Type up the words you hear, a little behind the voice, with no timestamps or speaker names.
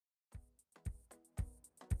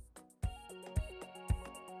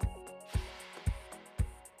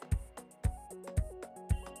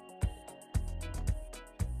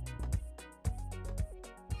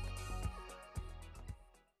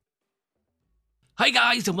Hi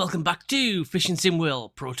guys and welcome back to Fishing Sim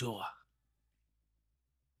World Pro Tour.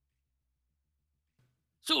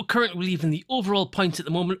 So currently we're leaving the overall points at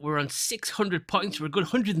the moment. We're on 600 points. We're a good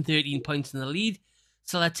 113 points in the lead.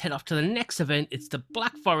 So let's head off to the next event. It's the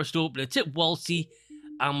Black Forest Open. It's at Waldsee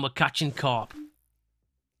and we're catching carp.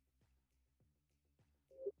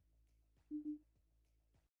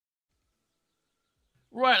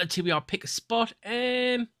 Right, let's see, we are pick a spot.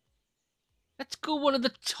 Let's go one of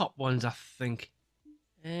the top ones, I think.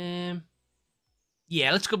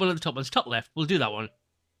 Yeah, let's go one of the top ones. Top left. We'll do that one.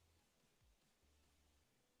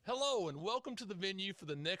 Hello and welcome to the venue for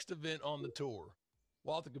the next event on the tour.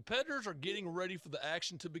 While the competitors are getting ready for the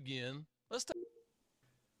action to begin,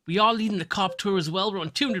 We are leading the carp tour as well. We're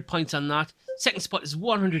on 200 points on that. Second spot is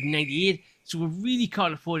 198, so we really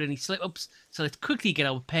can't afford any slip-ups. So let's quickly get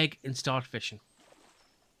our peg and start fishing.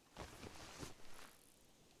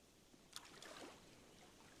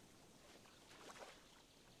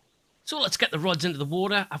 So let's get the rods into the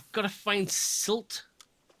water. I've got to find silt.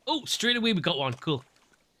 Oh, straight away we got one. Cool.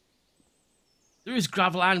 There is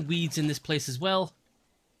gravel and weeds in this place as well.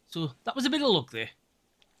 So that was a bit of luck there.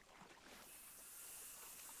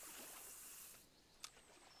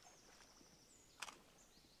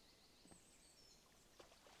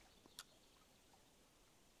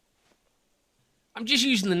 I'm just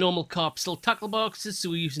using the normal carp silt tackle boxes, so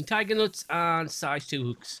we're using tiger nuts and size 2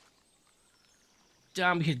 hooks.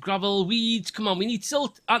 Damn, we hit gravel, weeds, come on, we need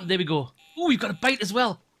silt, and there we go. Oh, we've got a bite as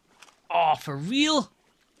well. Oh, for real?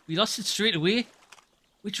 We lost it straight away.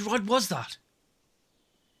 Which rod was that?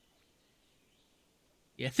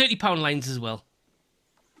 Yeah, 30-pound lines as well.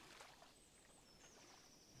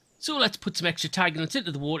 So let's put some extra tiger nuts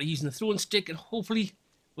into the water using the throwing stick, and hopefully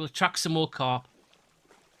we'll attract some more carp.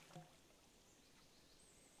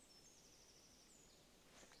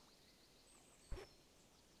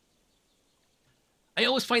 I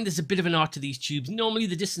always find there's a bit of an art to these tubes. Normally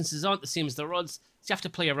the distances aren't the same as the rods, so you have to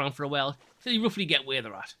play around for a while till you roughly get where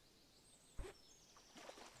they're at.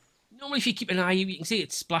 Normally if you keep an eye, you can see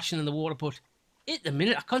it's splashing in the water, but at the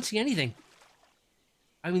minute I can't see anything.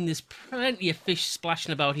 I mean, there's plenty of fish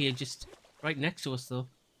splashing about here, just right next to us though.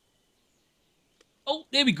 Oh,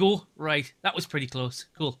 there we go. Right, that was pretty close.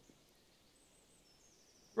 Cool.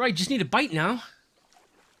 Right, just need a bite now.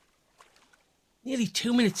 Nearly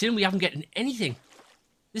 2 minutes in, we haven't gotten anything.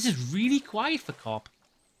 This is really quiet for carp.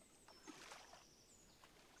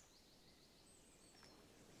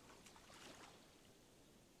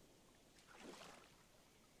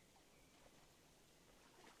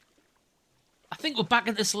 I think we're back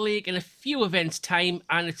at this lake in a few events time,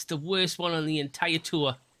 and it's the worst one on the entire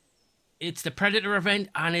tour. It's the Predator event,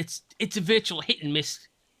 and it's a virtual hit and miss.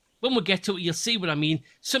 When we get to it, you'll see what I mean.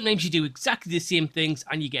 Sometimes you do exactly the same things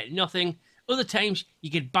and you get nothing. Other times you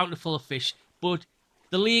get bountiful of fish, but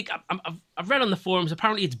the lake, I've read on the forums,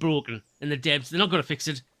 apparently it's broken in the devs. They're not going to fix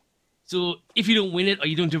it. So if you don't win it or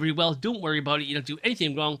you don't do very well, don't worry about it. You don't do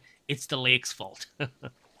anything wrong. It's the lake's fault.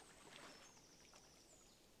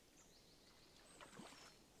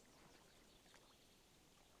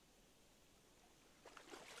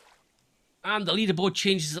 And the leaderboard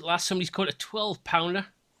changes at last. Somebody's caught a 12-pounder.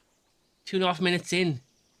 2.5 minutes in.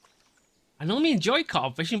 I normally enjoy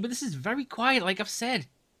carp fishing, but this is very quiet, like I've said.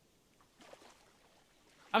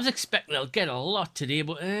 I was expecting I'll get a lot today,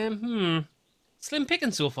 but, slim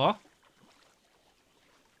picking so far.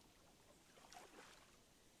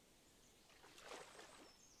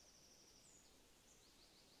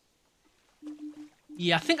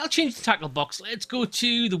 Yeah, I think I'll change the tackle box. Let's go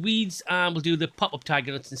to the weeds and we'll do the pop-up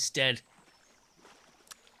tiger nuts instead.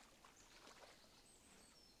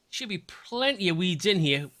 Should be plenty of weeds in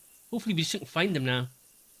here. Hopefully we shouldn't find them now.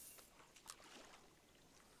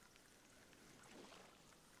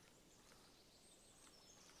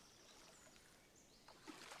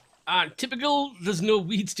 And typical, there's no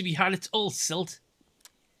weeds to be had, it's all silt.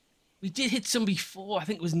 We did hit some before, I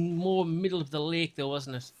think it was more middle of the lake though,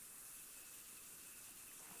 wasn't it?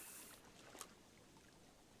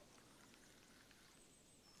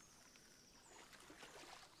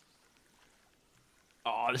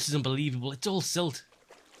 Oh, this is unbelievable, it's all silt.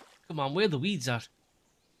 Come on, where are the weeds at?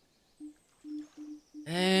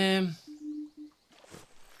 Yeah,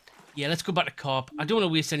 let's go back to carp. I don't want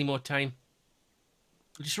to waste any more time.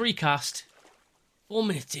 We'll just recast. 4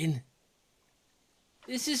 minutes in.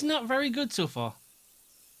 This is not very good so far.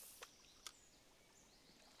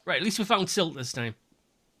 Right, at least we found silt this time.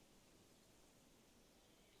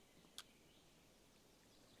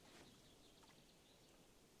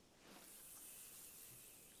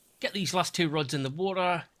 Get these last 2 rods in the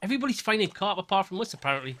water. Everybody's finding carp apart from us,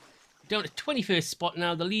 apparently. Down to 21st spot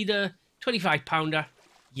now. The leader 25 pounder.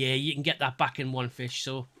 Yeah, you can get that back in one fish.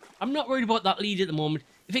 So I'm not worried about that lead at the moment.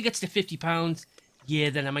 If it gets to 50 pounds, yeah,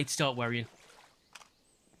 then I might start worrying.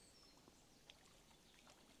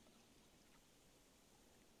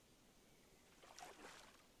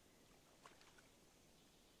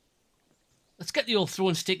 Let's get the old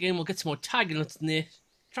throwing stick in. We'll get some more tiger nuts in there.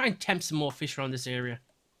 Try and tempt some more fish around this area.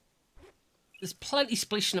 There's plenty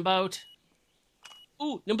splishing about.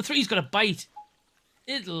 Ooh, number 3's got a bite.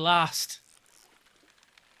 At last.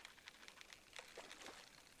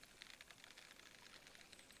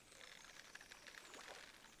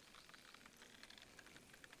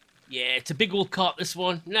 Yeah, it's a big old carp, this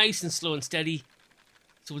one. Nice and slow and steady.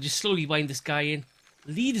 So we'll just slowly wind this guy in.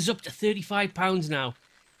 Lead is up to 35 pounds now.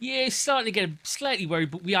 Yeah, it's starting to get slightly worried,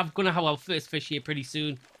 but we are going to have our first fish here pretty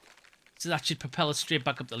soon. So that should propel us straight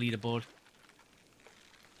back up the leaderboard.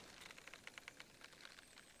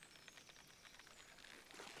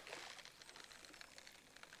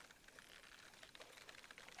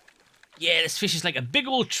 Yeah, this fish is like a big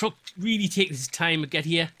old truck, really taking his time to get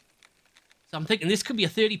here. So I'm thinking this could be a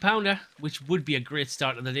 30 pounder, which would be a great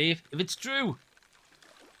start of the day, if it's true.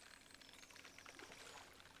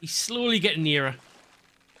 He's slowly getting nearer.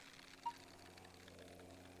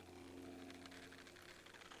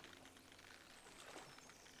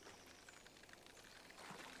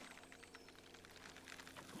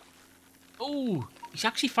 Oh, he's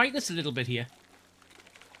actually fighting us a little bit here.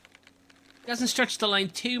 He hasn't stretched the line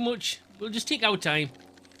too much. We'll just take our time.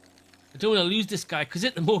 I don't want to lose this guy, because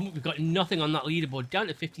at the moment we've got nothing on that leaderboard. Down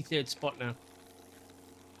to 53rd spot now.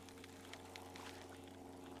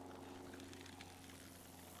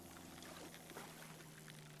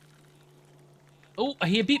 Oh, I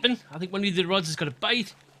hear beeping. I think one of the rods has got a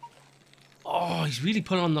bite. Oh, he's really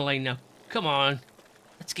pulling on the line now. Come on.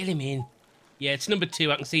 Let's get him in. Yeah, it's number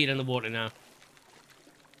 2. I can see it in the water now.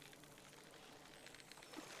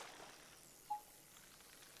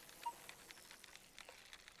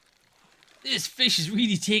 This fish is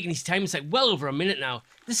really taking his time. It's like well over a minute now.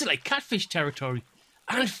 This is like catfish territory.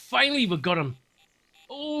 And finally we got him.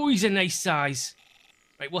 Oh, he's a nice size.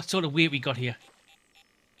 Right, what sort of weight we got here?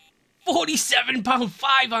 47 pound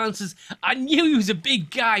 5 ounces. I knew he was a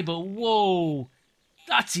big guy, but whoa.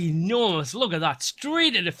 That's enormous. Look at that.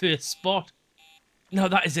 Straight at the first spot. Now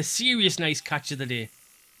that is a serious nice catch of the day.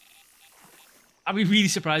 I'd be really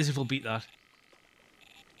surprised if we'll beat that.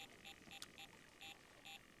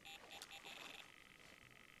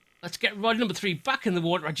 Let's get rod number 3 back in the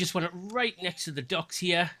water. I just want it right next to the docks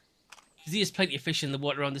here. There's plenty of fish in the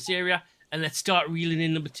water around this area. And let's start reeling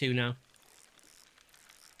in number 2 now.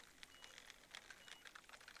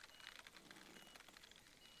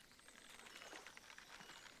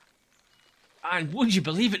 And would you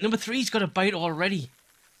believe it, number 3's got a bite already.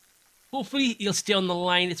 Hopefully he'll stay on the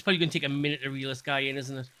line. It's probably going to take a minute to reel this guy in,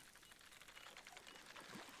 isn't it?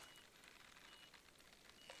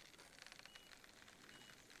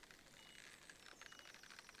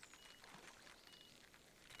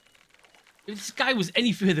 If this guy was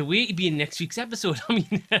any further away, he'd be in next week's episode. I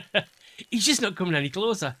mean, he's just not coming any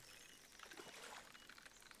closer.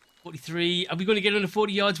 43. Are we going to get under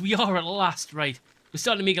 40 yards? We are at last. Right. We're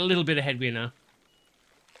starting to make a little bit of headway now.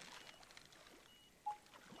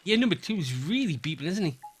 Yeah, number 2 is really beeping, isn't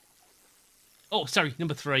he? Oh, sorry,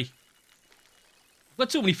 number 3. I've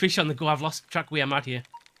got so many fish on the go, I've lost track where I'm at here.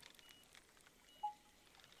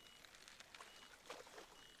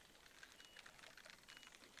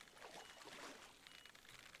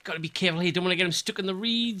 Gotta be careful here, don't want to get him stuck in the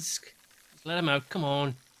reeds. Just let him out, come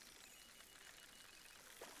on.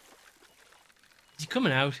 Is he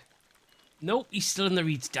coming out? Nope, he's still in the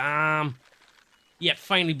reeds, damn. Yeah,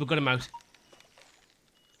 finally we got him out.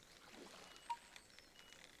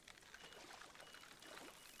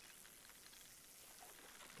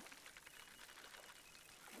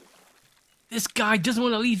 This guy doesn't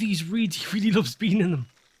want to leave these reeds. He really loves being in them.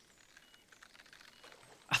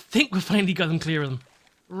 I think we finally got him clear of them.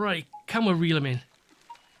 Right, can we reel him in?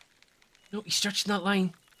 No, he's stretching that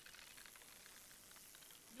line.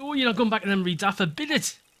 No, you're not going back in them reeds. I forbid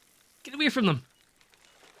it. Get away from them.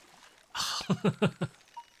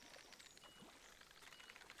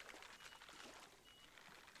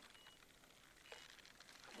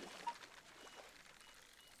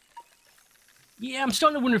 Yeah, I'm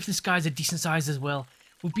starting to wonder if this guy's a decent size as well.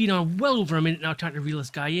 We've been on well over a minute now trying to reel this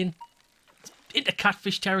guy in. It's into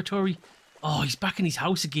catfish territory. Oh, he's back in his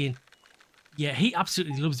house again. Yeah, he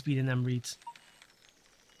absolutely loves being in them reeds.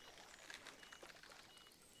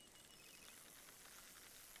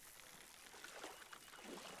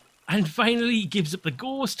 And finally, he gives up the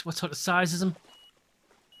ghost. What sort of size is him?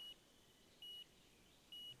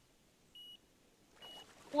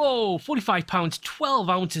 Whoa, 45 pounds, 12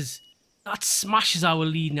 ounces. That smashes our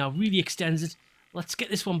lead now, really extends it. Let's get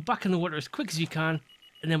this one back in the water as quick as you can,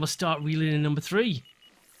 and then we'll start reeling in number 3.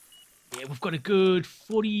 Yeah, we've got a good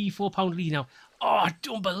 44-pound lead now. Oh, I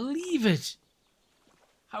don't believe it.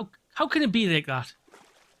 How can it be like that?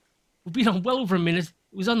 We've been on well over a minute.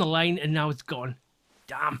 It was on the line, and now it's gone.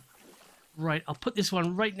 Damn. Right, I'll put this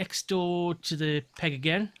one right next door to the peg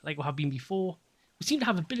again, like we have been before. We seem to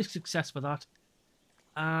have a bit of success with that.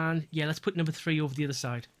 And yeah, let's put number 3 over the other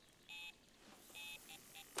side.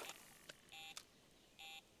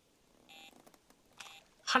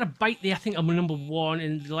 Had a bite there, I think, on number 1,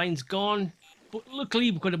 and the line's gone. But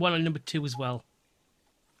luckily, we've got one on number 2 as well.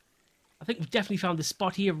 I think we've definitely found the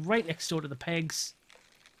spot here, right next door to the pegs.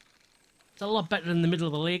 It's a lot better than the middle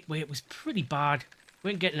of the lake, where it was pretty bad. We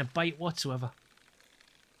weren't getting a bite whatsoever.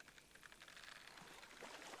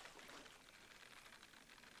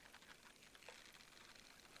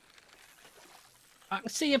 I can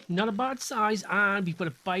see him, not a bad size, and we've got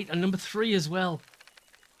a bite on number 3 as well.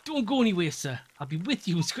 Don't go anywhere, sir. I'll be with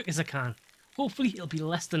you as quick as I can. Hopefully, it'll be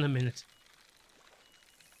less than a minute.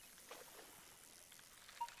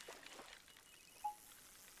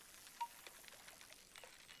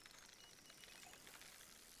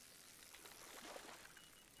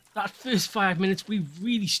 That first 5 minutes, we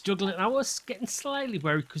really struggled, and I was getting slightly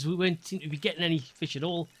worried because we weren't seem to be getting any fish at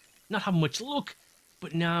all. Not having much luck,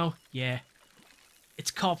 but now, yeah,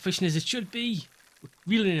 it's carp fishing as it should be.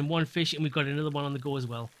 We're reeling in one fish, and we've got another one on the go as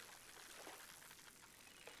well.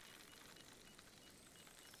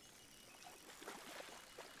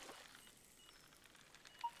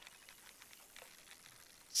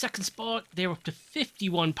 Second spot, they're up to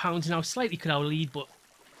 51 pounds now, slightly cut our lead, but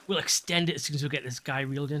we'll extend it as soon as we get this guy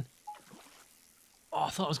reeled in. Oh, I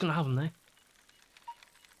thought I was going to have him there.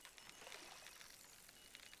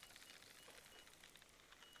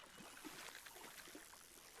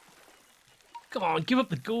 Come on, give up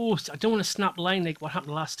the ghost. I don't want to snap line like what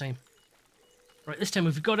happened last time. Right, this time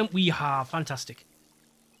we've got him. We have. Fantastic.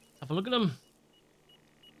 Have a look at him.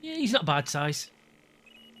 Yeah, he's not a bad size.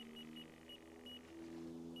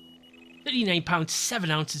 39 pounds, 7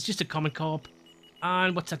 ounces, just a common carp.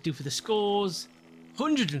 And what's that do for the scores?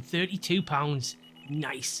 132 pounds.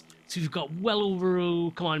 Nice. So we've got well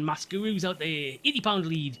over, come on, Mascaroos out there. 80 pound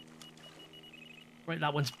lead. Right,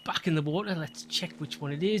 that one's back in the water. Let's check which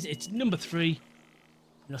one it is. It's number 3.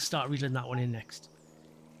 And I'll start reeling that one in next.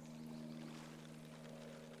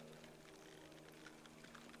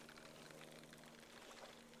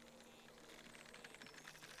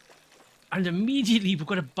 And immediately we've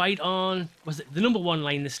got a bite on, was it the number 1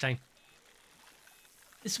 line this time?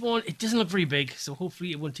 This one, it doesn't look very big, so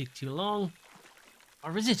hopefully it won't take too long.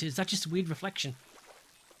 Or is it? Is that just a weird reflection?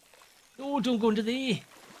 No, don't go into there.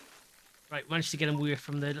 Right, managed to get him away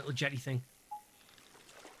from the little jetty thing.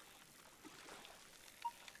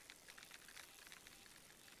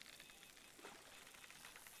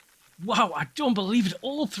 Wow, I don't believe it.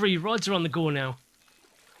 All 3 rods are on the go now.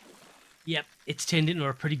 Yep, it's turned into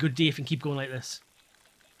a pretty good day if we can keep going like this.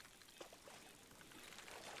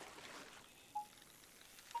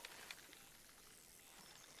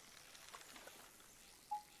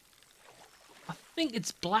 I think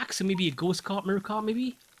it's black, so maybe a ghost carp, mirror carp,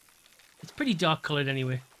 maybe? It's pretty dark coloured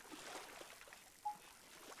anyway.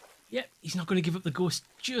 Yep, he's not going to give up the ghost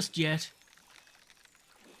just yet.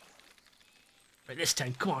 Right, this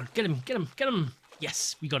time, come on, get him, get him, get him.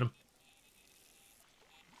 Yes, we got him.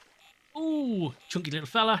 Ooh, chunky little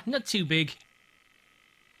fella, not too big.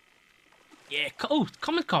 Yeah, oh,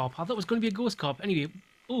 common carp. I thought it was going to be a ghost carp. Anyway,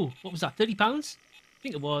 oh, what was that, 30 pounds? I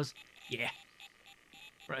think it was. Yeah.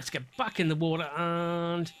 Right, let's get back in the water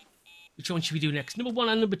and... Which one should we do next? Number 1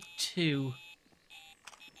 and number 2.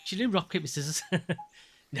 Should I do rock, paper, scissors?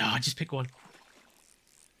 No, just pick one.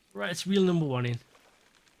 Right, let's reel number 1 in.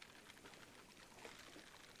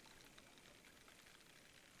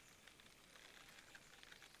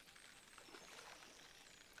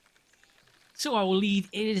 So our lead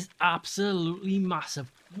is absolutely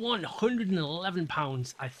massive. 111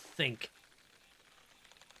 pounds, I think.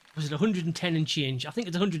 Was it 110 and change? I think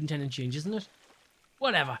it's 110 and change, isn't it?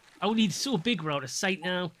 Whatever. Our lead's so big, we're out of sight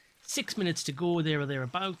now. 6 minutes to go, there or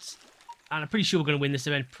thereabouts. And I'm pretty sure we're going to win this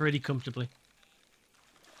event pretty comfortably.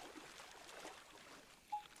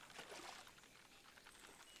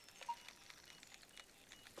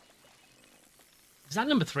 Is that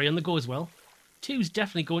number 3 on the go as well? 2's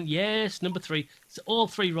definitely going. Yes, number 3. So all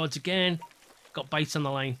 3 rods again. Got bites on the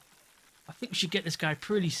line. I think we should get this guy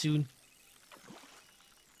pretty soon.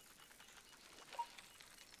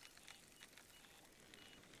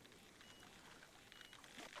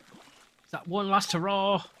 Is that one last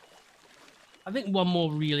hurrah? I think one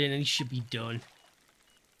more reel in and he should be done.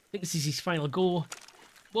 I think this is his final go.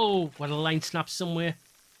 Whoa, what a line snap somewhere.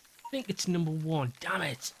 I think it's number 1. Damn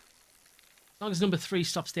it. As long as number 3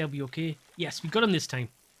 stops there, I'll be okay. Yes, we got him this time.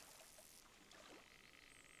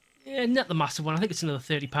 Yeah, not the massive one. I think it's another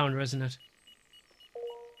 30-pounder, isn't it?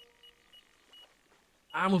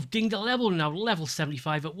 And we've dinged a level now. Level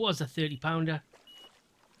 75. It was a 30-pounder.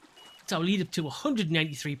 That's our lead up to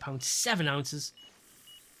 193 pounds, 7 ounces.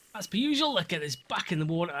 As per usual, let's get this back in the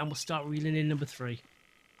water and we'll start reeling in number 3.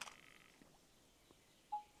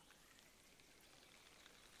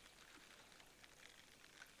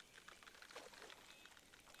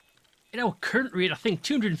 At our current rate, I think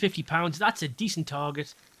 250 pounds, that's a decent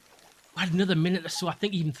target. I had another minute or so, I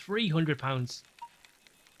think even 300 pounds.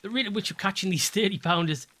 The rate at which we're catching these 30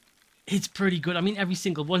 pounders, it's pretty good. I mean, every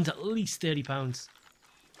single one's at least 30 pounds.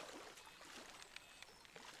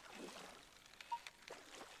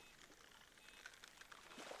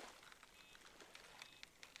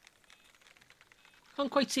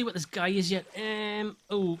 Can't quite see what this guy is yet.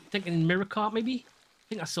 Oh, thinking mirror carp maybe? I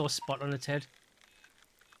think I saw a spot on its head.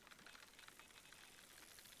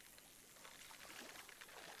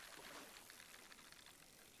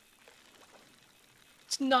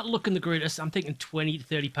 It's not looking the greatest. I'm thinking 20 to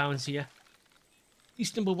 30 pounds here. At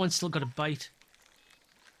least number 1's still got a bite.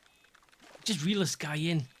 Just reel this guy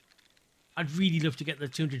in. I'd really love to get the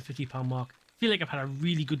 250 pound mark. I feel like I've had a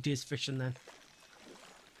really good day's fishing then.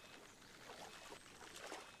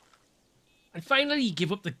 And finally, you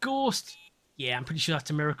give up the ghost. Yeah, I'm pretty sure that's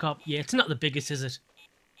a mirror carp. Yeah, it's not the biggest, is it?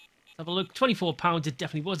 Have a look. 24 pounds. It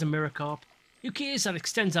definitely was a mirror carp. Who cares? That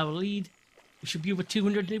extends our lead. We should be over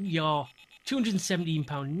 200. We are. 217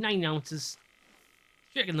 pounds, 9 ounces.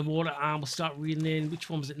 Check in the water and we'll start reeling in. Which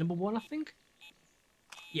one was it? Number 1, I think?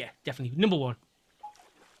 Yeah, definitely. Number 1.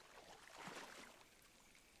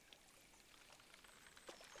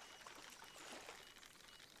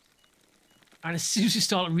 And as soon as you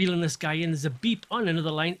start reeling this guy in, there's a beep on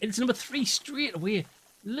another line. It's number 3 straight away.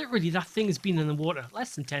 Literally, that thing has been in the water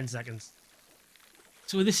less than 10 seconds.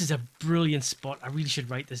 So this is a brilliant spot. I really should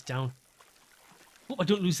write this down. Hope I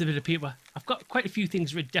don't lose the bit of paper. I've got quite a few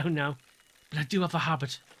things written down now, but I do have a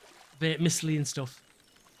habit of misleading stuff.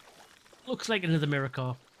 Looks like another mirror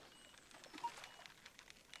carp.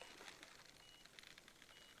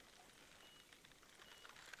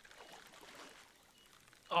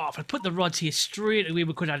 Oh, if I put the rods here straight away,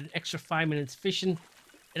 we could add an extra 5 minutes fishing,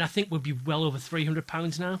 and I think we'll be well over 300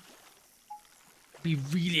 pounds now. Be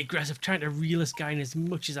really aggressive, trying to reel this guy in as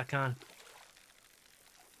much as I can.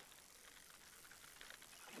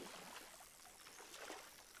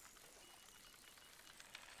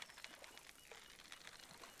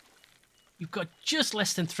 We've got just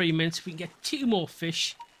less than 3 minutes. If we can get 2 more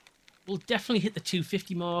fish, we'll definitely hit the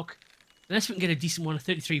 250 mark. Unless we can get a decent one, a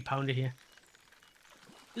 33 pounder here.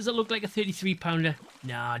 Does it look like a 33 pounder?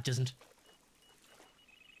 Nah, it doesn't.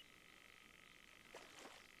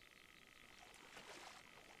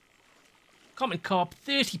 Common carp,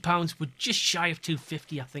 30 pounds. We're just shy of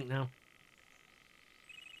 250, I think now.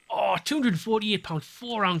 Oh, 248 pounds,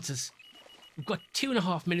 4 ounces. We've got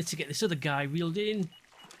 2.5 minutes to get this other guy reeled in.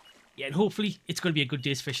 Yeah, and hopefully it's going to be a good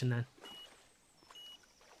day's fishing then.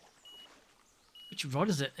 Which rod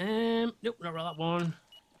is it? Nope, not that one.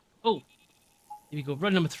 Oh, here we go.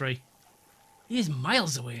 Rod number 3. He is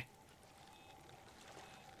miles away.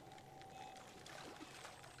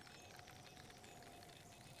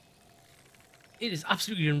 It is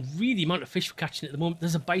absolutely unreal the amount of fish we're catching at the moment.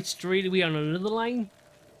 There's a bite straight away on another line.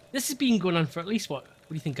 This has been going on for at least, what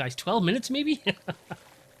do you think, guys? 12 minutes, maybe?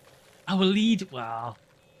 Our lead, well,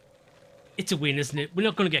 it's a win, isn't it? We're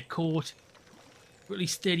not going to get caught. We're at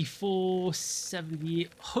least 34, 70,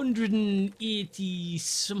 180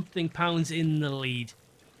 something pounds in the lead.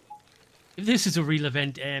 If this is a real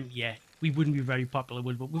event, yeah, we wouldn't be very popular,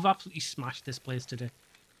 would we? But we've absolutely smashed this place today.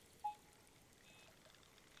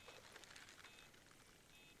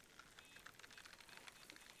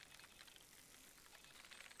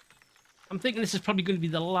 I'm thinking this is probably going to be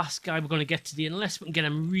the last guy we're going to get today, unless we can get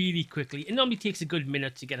him really quickly. It normally takes a good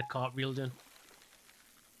minute to get a carp reeled in.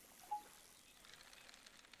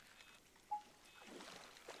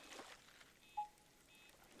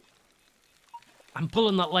 I'm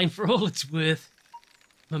pulling that line for all it's worth.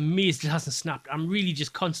 I'm amazed it hasn't snapped. I'm really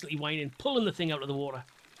just constantly whining, pulling the thing out of the water.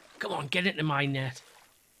 Come on, get it into my net.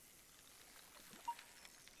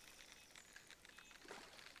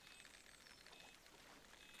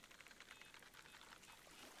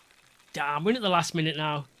 Damn, we're in at the last minute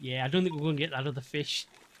now. Yeah, I don't think we're going to get that other fish.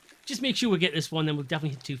 Just make sure we get this one, then we'll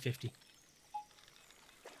definitely hit 250.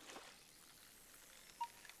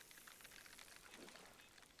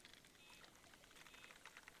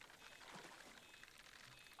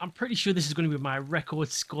 I'm pretty sure this is going to be my record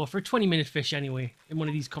score for a 20-minute fish anyway, in one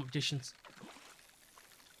of these competitions.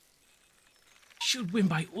 Should win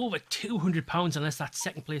by over £200 unless that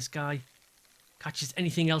second place guy catches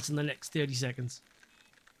anything else in the next 30 seconds.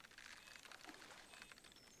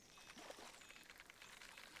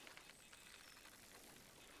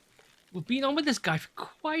 We've been on with this guy for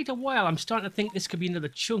quite a while. I'm starting to think this could be another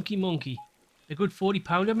chunky monkey. A good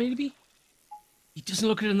 40-pounder maybe? He doesn't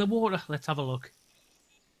look it in the water. Let's have a look.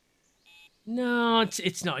 No,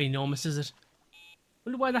 it's not enormous, is it?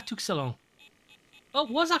 Wonder why that took so long. Oh,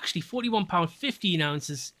 it was actually £41, 15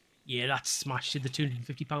 ounces. Yeah, that's smashed to the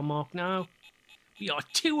 £250 mark now. We are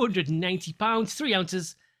 £290, 3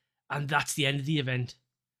 ounces, and that's the end of the event.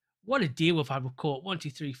 What a day we've had. We've caught 1, 2,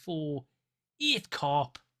 3, 4, 8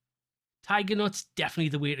 carp. Tiger nuts, definitely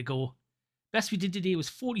the way to go. Best we did today was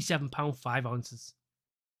 £47, 5 ounces.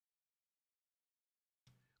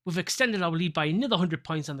 We've extended our lead by another 100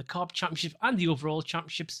 points on the carp championship and the overall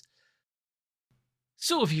championships.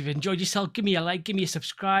 So if you've enjoyed yourself, give me a like, give me a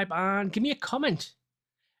subscribe, and give me a comment.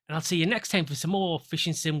 And I'll see you next time for some more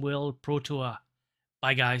Fishing Sim World Pro Tour.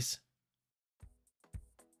 Bye, guys.